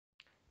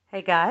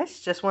Hey guys,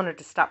 just wanted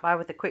to stop by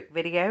with a quick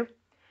video.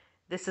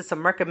 This is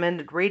some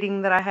recommended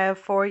reading that I have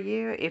for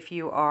you if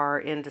you are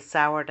into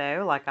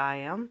sourdough like I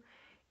am.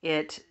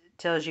 It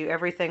tells you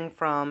everything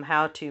from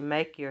how to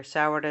make your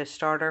sourdough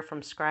starter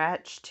from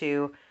scratch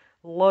to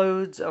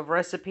loads of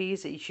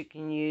recipes that you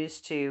can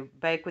use to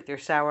bake with your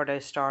sourdough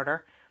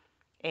starter.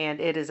 And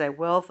it is a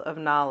wealth of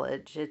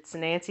knowledge. It's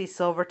Nancy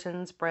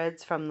Silverton's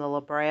Breads from the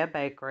Brea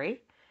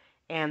Bakery.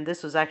 And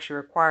this was actually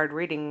required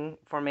reading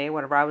for me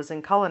whenever I was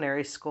in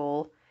culinary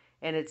school,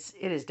 and it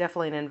is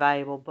definitely an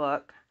invaluable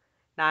book.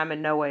 Now, I'm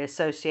in no way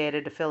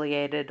associated,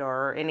 affiliated,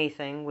 or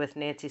anything with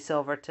Nancy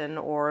Silverton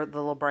or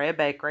the La Brea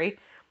Bakery,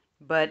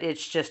 but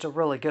it's just a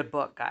really good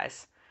book,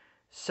 guys.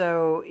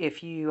 So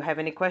if you have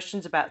any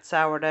questions about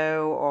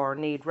sourdough or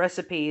need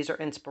recipes or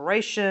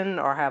inspiration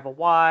or have a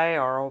why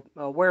or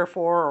a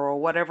wherefore or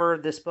whatever,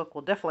 this book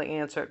will definitely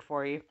answer it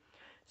for you.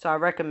 So I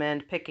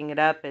recommend picking it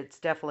up. It's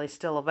definitely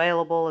still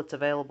available. It's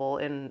available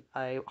in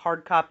a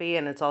hard copy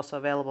and it's also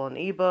available in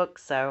ebook.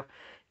 So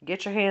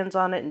get your hands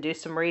on it and do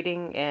some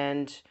reading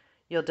and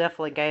you'll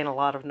definitely gain a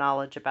lot of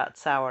knowledge about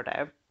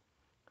sourdough.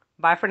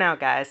 Bye for now,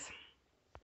 guys.